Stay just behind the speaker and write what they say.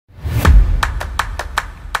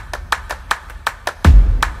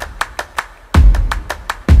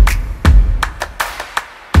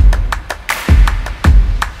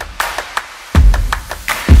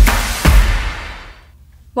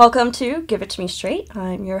Welcome to Give It To Me Straight.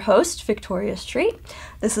 I'm your host, Victoria Straitt.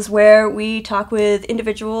 This is where we talk with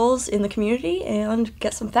individuals in the community and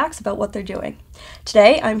get some facts about what they're doing.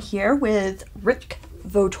 Today I'm here with Rick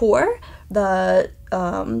Voutour, the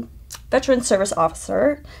Veteran Service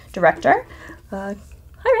Officer Director. Hi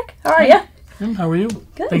Rick, how are you? How are you?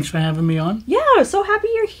 Good. Thanks for having me on. Yeah, so happy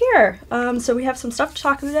you're here. So we have some stuff to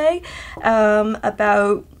talk today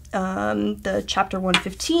about the Chapter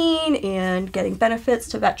 115 and getting benefits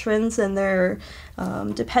to veterans and their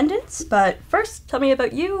dependents. But first, tell me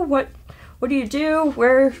about you. What do you do?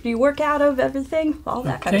 Where do you work out of? Everything, all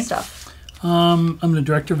that kind of stuff. I'm the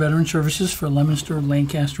Director of Veteran Services for Leominster,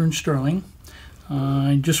 Lancaster, and Sterling.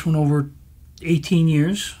 I just went over 18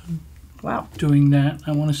 years. Wow. Doing that.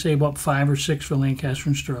 I want to say about 5 or 6 for Lancaster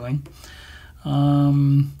and Sterling.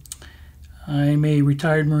 I'm a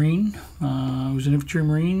retired Marine. I was an infantry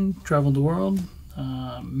Marine, traveled the world,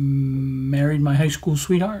 married my high school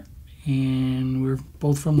sweetheart, and we're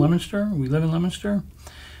both from Leominster. We live in Leominster.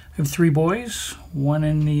 I have 3 boys, one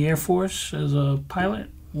in the Air Force as a pilot,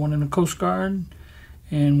 one in the Coast Guard,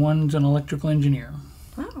 and one's an electrical engineer.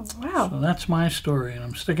 Oh, wow. So that's my story, and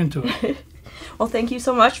I'm sticking to it. Well, thank you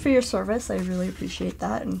so much for your service. I really appreciate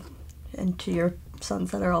that, and to your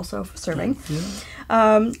sons that are also serving.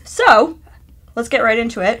 So let's get right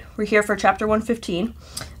into it. We're here for Chapter 115,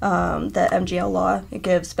 the M.G.L law. It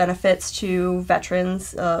gives benefits to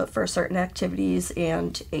veterans for certain activities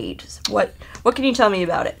and aid. What can you tell me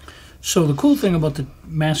about it? So the cool thing about the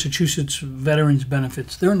Massachusetts Veterans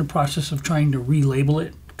Benefits, they're in the process of trying to relabel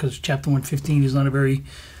it because Chapter 115 is not a very,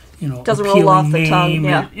 doesn't roll off the name. tongue.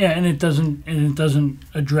 Yeah, and it doesn't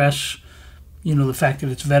address, the fact that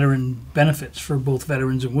it's veteran benefits for both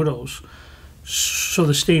veterans and widows. So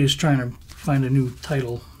the state is trying to find a new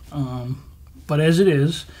title. But as it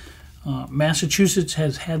is, Massachusetts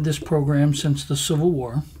has had this program since the Civil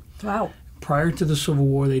War. Wow. Prior to the Civil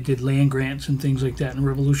War, they did land grants and things like that in the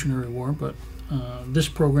Revolutionary War, but this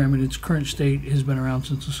program in its current state has been around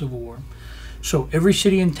since the Civil War. So every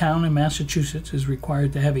city and town in Massachusetts is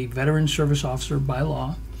required to have a veteran service officer by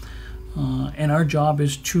law, and our job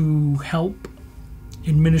is to help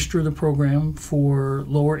administer the program for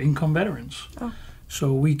lower income veterans. Oh.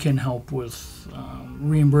 So we can help with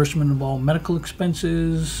reimbursement of all medical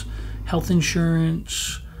expenses, health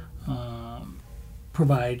insurance,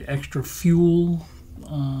 provide extra fuel,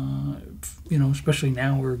 especially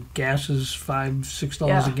now where gas is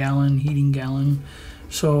 $5-6 a gallon, heating gallon.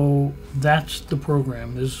 So that's the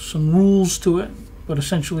program. There's some rules to it, but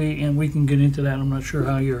essentially, and we can get into that. I'm not sure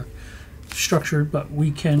how you're structured, but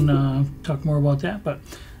we can talk more about that. But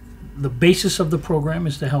the basis of the program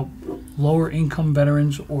is to help lower income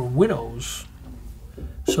veterans or widows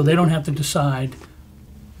so they don't have to decide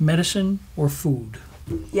medicine or food.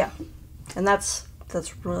 Yeah, and that's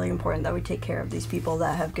really important that we take care of these people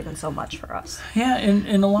that have given so much for us. Yeah,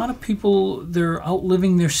 and a lot of people, they're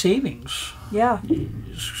outliving their savings. Yeah.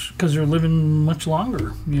 Because they're living much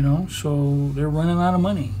longer, so they're running out of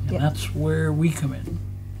money, and that's where we come in.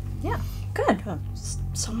 Yeah, good.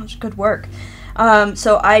 So much good work.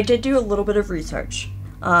 So I did do a little bit of research.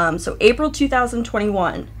 So April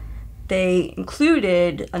 2021, they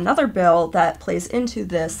included another bill that plays into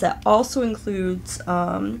this that also includes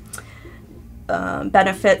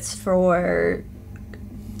benefits for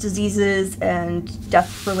diseases and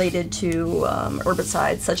death related to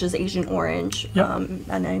herbicides such as Agent Orange. Yep.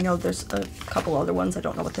 And I know there's a couple other ones, I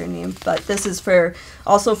don't know what they're named, but this is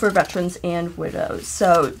also for veterans and widows.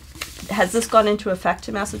 So has this gone into effect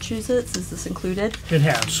in Massachusetts? Is this included? It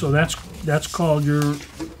has. So that's called, you're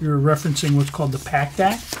referencing what's called the PACT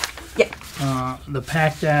Act. Yeah. The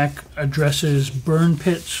PACT Act addresses burn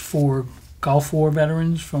pits for Gulf War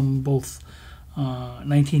veterans from both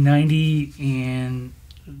 1990 and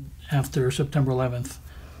after September 11th,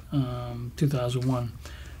 2001.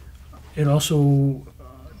 It also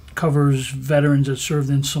covers veterans that served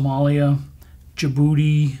in Somalia,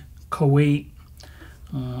 Djibouti, Kuwait,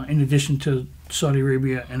 in addition to Saudi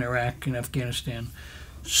Arabia and Iraq and Afghanistan.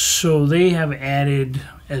 So they have added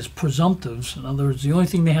as presumptives. In other words, the only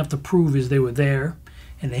thing they have to prove is they were there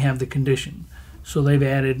and they have the condition. So they've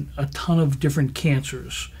added a ton of different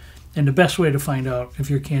cancers. And the best way to find out if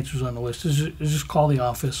your cancer's on the list is just call the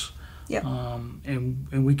office. Yep.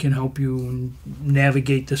 And we can help you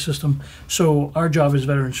navigate the system. So our job as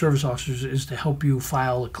veteran service officers is to help you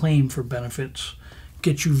file a claim for benefits,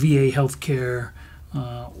 get you VA health care,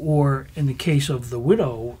 or in the case of the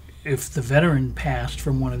widow, if the veteran passed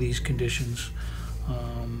from one of these conditions.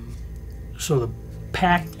 So the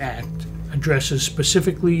PACT Act addresses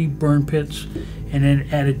specifically burn pits and then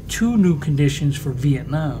added 2 new conditions for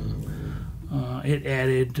Vietnam. It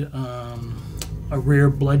added a rare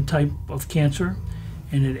blood type of cancer,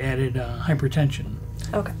 and it added hypertension.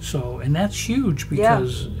 Okay. So, and that's huge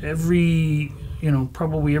because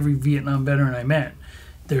probably every Vietnam veteran I met,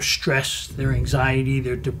 their stress, their anxiety,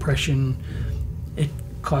 their depression, it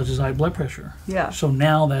causes high blood pressure. Yeah. So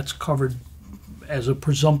now that's covered as a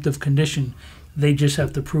presumptive condition. They just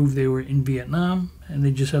have to prove they were in Vietnam, and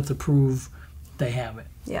they just have to prove they have it.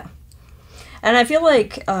 Yeah. And I feel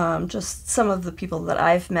like just some of the people that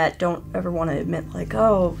I've met don't ever want to admit, like,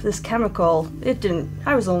 oh, this chemical,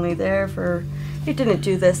 I was only there for, it didn't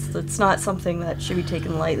do this. It's not something that should be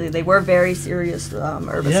taken lightly. They were very serious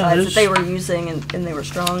herbicides that they were using, and they were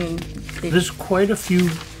strong. And there's quite a few,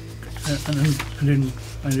 and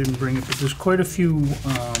I didn't bring it, but there's quite a few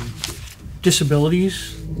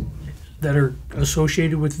disabilities that are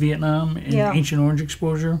associated with Vietnam and Agent Orange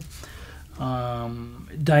exposure.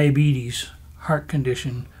 Diabetes, heart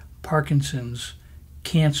condition, Parkinson's,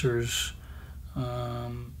 cancers,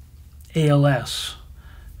 ALS,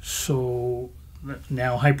 so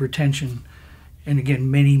now hypertension, and again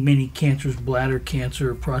many cancers, bladder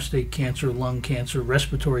cancer, prostate cancer, lung cancer,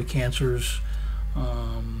 respiratory cancers.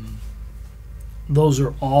 Those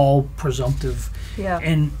are all presumptive. Yeah.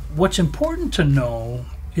 And what's important to know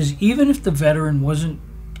is even if the veteran wasn't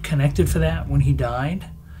connected for that when he died,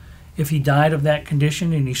 if he died of that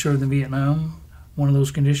condition and he served in Vietnam, one of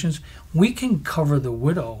those conditions, we can cover the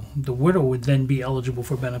widow. The widow would then be eligible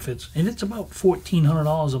for benefits, and it's about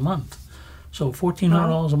 $1,400 a month. So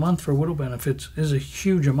 $1,400 a month for widow benefits is a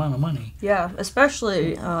huge amount of money. Yeah,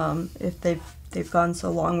 especially if they've gone so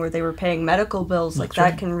long where they were paying medical bills. Like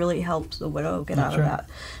that can really help the widow get out of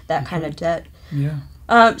that kind of debt. Yeah.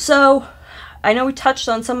 So I know we touched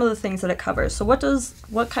on some of the things that it covers. So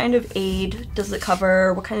what kind of aid does it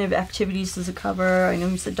cover? What kind of activities does it cover? I know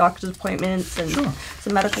you said doctor's appointments and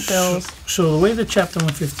some medical bills. So the way the Chapter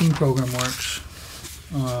 115 program works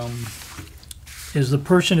is the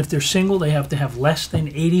person, if they're single, they have to have less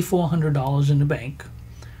than $8,400 in the bank.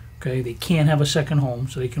 Okay, they can't have a second home,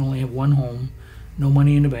 so they can only have one home. No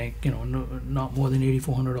money in the bank, not more than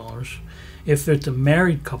 $8,400. If it's a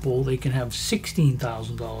married couple, they can have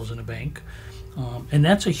 $16,000 in the bank. And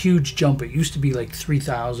that's a huge jump. It used to be like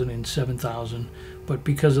 $3,000 and $7,000, but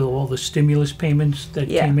because of all the stimulus payments that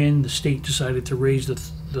came in, the state decided to raise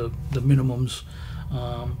the minimums.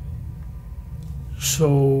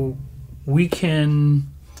 So we can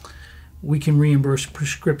reimburse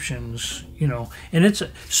prescriptions, and it's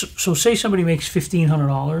so say somebody makes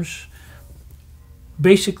 $1,500.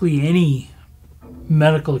 Basically, any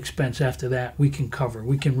medical expense after that we can cover.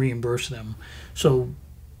 We can reimburse them. So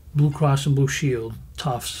Blue Cross and Blue Shield,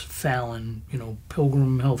 Tufts, Fallon,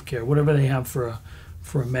 Pilgrim Healthcare, whatever they have for a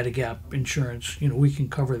Medigap insurance, we can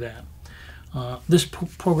cover that. This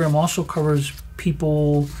program also covers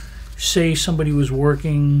people. Say somebody was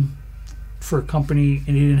working for a company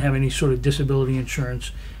and he didn't have any sort of disability insurance,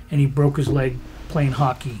 and he broke his leg playing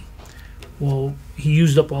hockey. Well, he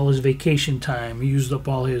used up all his vacation time. He used up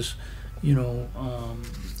all his,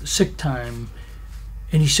 sick time,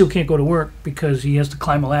 and he still can't go to work because he has to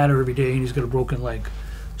climb a ladder every day and he's got a broken leg.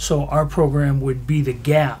 So our program would be the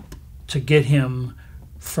gap to get him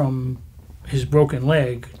from his broken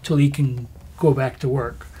leg till he can go back to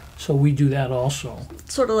work. So we do that also.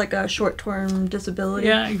 Sort of like a short-term disability.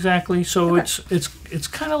 Yeah, exactly. So it's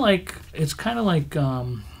kind of like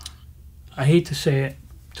I hate to say it,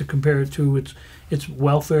 to compare it to, it's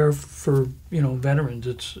welfare for veterans.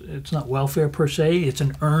 It's not welfare per se. It's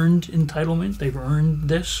an earned entitlement. They've earned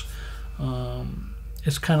this.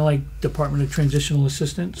 It's kind of like Department of Transitional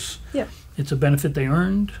Assistance. Yeah. It's a benefit they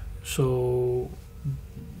earned. So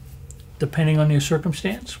depending on their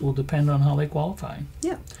circumstance will depend on how they qualify.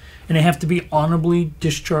 Yeah. And they have to be honorably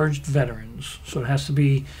discharged veterans. So it has to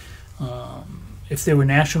be, if they were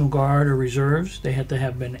National Guard or reserves, they had to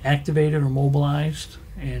have been activated or mobilized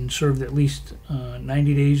and served at least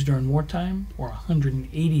 90 days during wartime or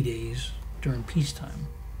 180 days during peacetime.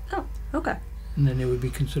 Oh, okay. And then they would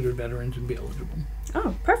be considered veterans and be eligible.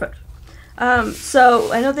 Oh, perfect.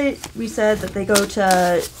 So I know we said that they go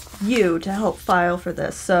to you to help file for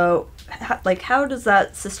this. So how does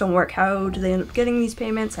that system work? How do they end up getting these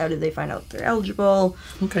payments? How do they find out if they're eligible?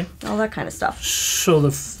 Okay. All that kind of stuff. So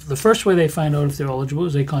the first way they find out if they're eligible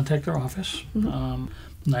is they contact our office,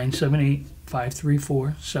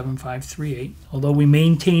 978-534-7538. Although we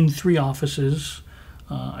maintain 3 offices,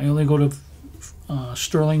 I only go to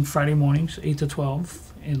Sterling Friday mornings, 8 to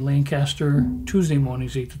 12, and Lancaster Tuesday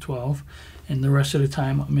mornings, 8 to 12. And the rest of the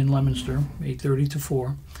time I'm in Leominster, 8:30 to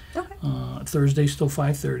 4. Okay. Thursdays till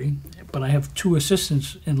 5:30. But I have 2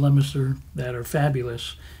 assistants in Leominster that are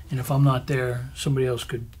fabulous, and if I'm not there, somebody else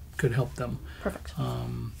could help them. Perfect.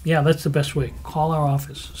 Yeah, that's the best way. Call our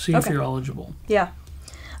office. See if you're eligible. Yeah.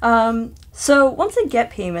 So once I get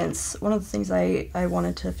payments, one of the things I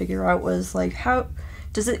wanted to figure out was like, how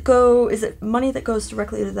does it go? Is it money that goes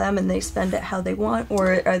directly to them and they spend it how they want,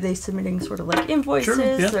 or are they submitting sort of like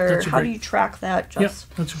invoices, or how do you track that? Yeah,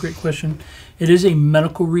 that's a great question. It is a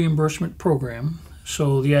medical reimbursement program.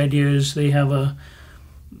 So the idea is they have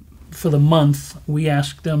for the month, we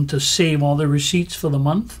ask them to save all their receipts for the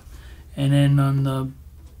month, and then on the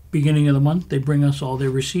beginning of the month, they bring us all their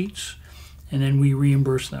receipts, and then we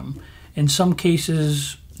reimburse them. In some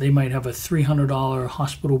cases, they might have a $300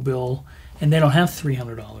 hospital bill, and they don't have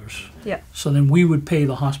 $300. Yeah. So then we would pay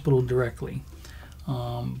the hospital directly.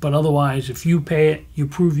 But otherwise, if you pay it, you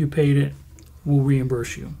prove you paid it, we'll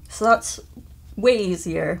reimburse you. So that's way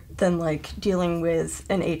easier than like dealing with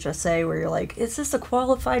an HSA where you're like, is this a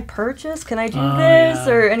qualified purchase? Can I do this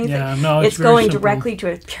or anything? Yeah, no, it's going directly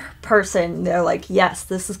to a person. They're like, yes,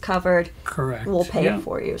 this is covered. Correct. We'll pay it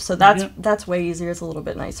for you. So that's way easier. It's a little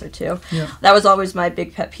bit nicer too. Yeah. That was always my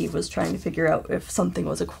big pet peeve, was trying to figure out if something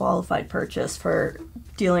was a qualified purchase for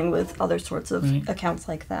dealing with other sorts of accounts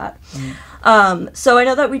like that. So I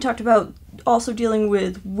know that we talked about also dealing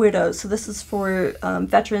with widows. So this is for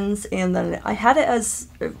veterans, and then I had it as,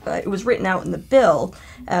 it was written out in the bill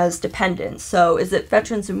as dependents. So is it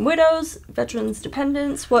veterans and widows, veterans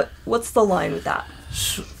dependents? What's the line with that?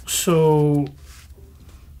 So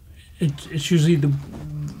it's usually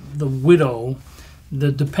the widow.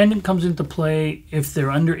 The dependent comes into play if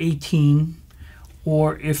they're under 18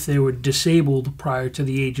 or if they were disabled prior to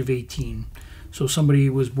the age of 18. So somebody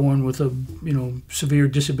was born with a severe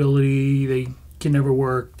disability, they can never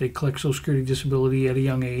work, they collect Social Security disability at a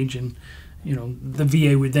young age, and the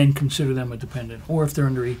VA would then consider them a dependent, or if they're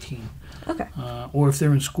under 18. Okay. Or if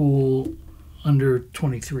they're in school under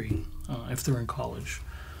 23, if they're in college.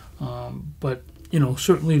 But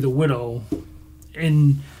certainly the widow,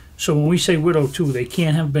 and so when we say widow too, they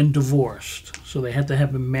can't have been divorced. So they have to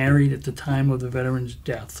have been married at the time of the veteran's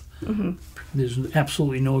death. Mm-hmm. There's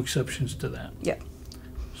absolutely no exceptions to that. Yeah.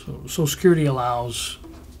 So Social Security allows,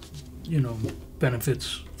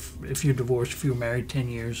 benefits if you're divorced, if you're married 10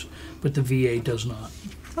 years, but the VA does not.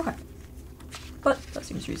 Okay. But that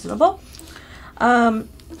seems reasonable.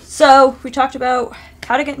 So we talked about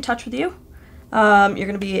how to get in touch with you. You're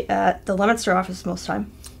going to be at the Leominster office most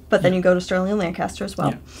time, but then you go to Sterling-Lancaster as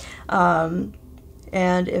well. Yeah.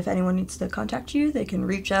 And if anyone needs to contact you, they can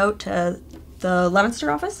reach out to the Leominster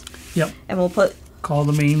office. Yep. And we'll call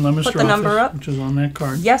the main Leominster office, number up, which is on that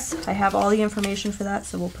card. Yes, I have all the information for that,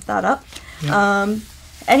 so we'll put that up. Yep.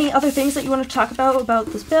 Any other things that you want to talk about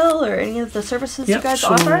this bill, or any of the services you guys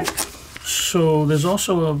offer? So there's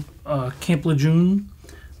also a Camp Lejeune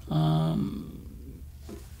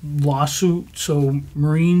lawsuit. So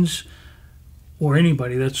Marines or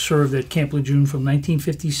anybody that served at Camp Lejeune from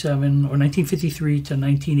 1957 or 1953 to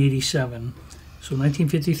 1987. So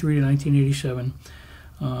 1953 to 1987.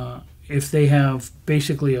 If they have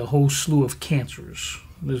basically a whole slew of cancers,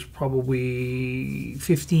 there's probably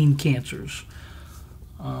 15 cancers.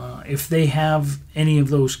 If they have any of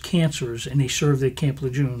those cancers and they served at Camp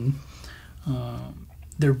Lejeune,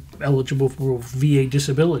 they're eligible for VA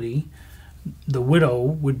disability. The widow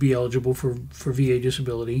would be eligible for VA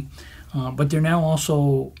disability, but they're now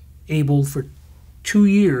also able for 2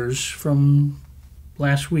 years from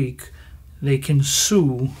last week, they can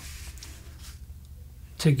sue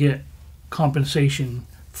to get compensation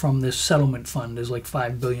from this settlement fund. There's like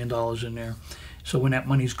 $5 billion in there. So when that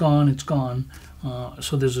money's gone, it's gone.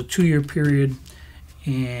 So there's a 2-year period,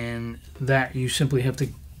 and that you simply have to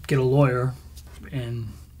get a lawyer and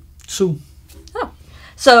sue. Oh.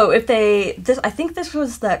 So if I think this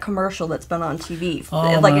was that commercial that's been on TV.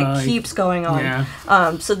 It keeps going on.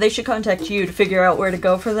 Yeah. So they should contact you to figure out where to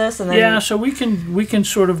go for this. And then so we can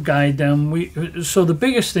sort of guide them. So the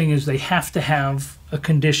biggest thing is they have to have a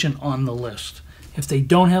condition on the list. If they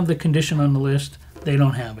don't have the condition on the list, they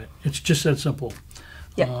don't have it. It's just that simple.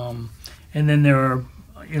 Yeah. And then there are,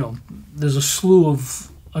 there's a slew of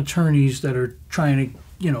attorneys that are trying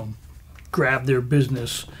to, grab their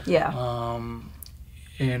business. Yeah.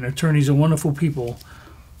 And attorneys are wonderful people,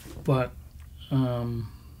 but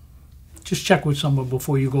just check with someone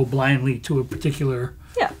before you go blindly to a particular.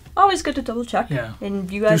 Yeah, always good to double check. Yeah. And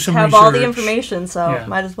you guys have all the information, so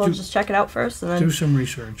might as well just check it out first and then do some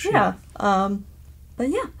research. Yeah. But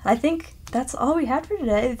yeah, I think that's all we had for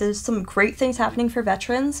today. There's some great things happening for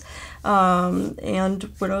veterans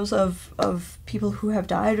and widows of people who have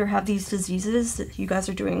died or have these diseases. You guys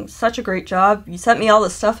are doing such a great job. You sent me all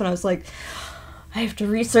this stuff, and I was like, I have to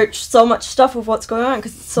research so much stuff of what's going on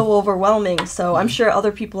because it's so overwhelming. So I'm sure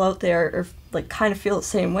other people out there are like kind of feel the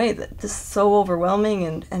same way, that this is so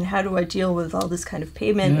overwhelming, and how do I deal with all this kind of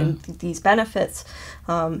payment and these benefits?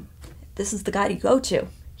 This is the guy to go to.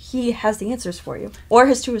 He has the answers for you, or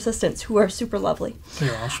his two assistants who are super lovely.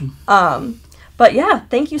 They're awesome. But yeah,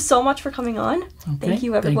 thank you so much for coming on. Okay, Thank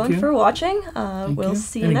you everyone for watching. We'll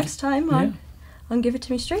see you And next time on Give It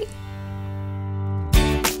To Me Straight.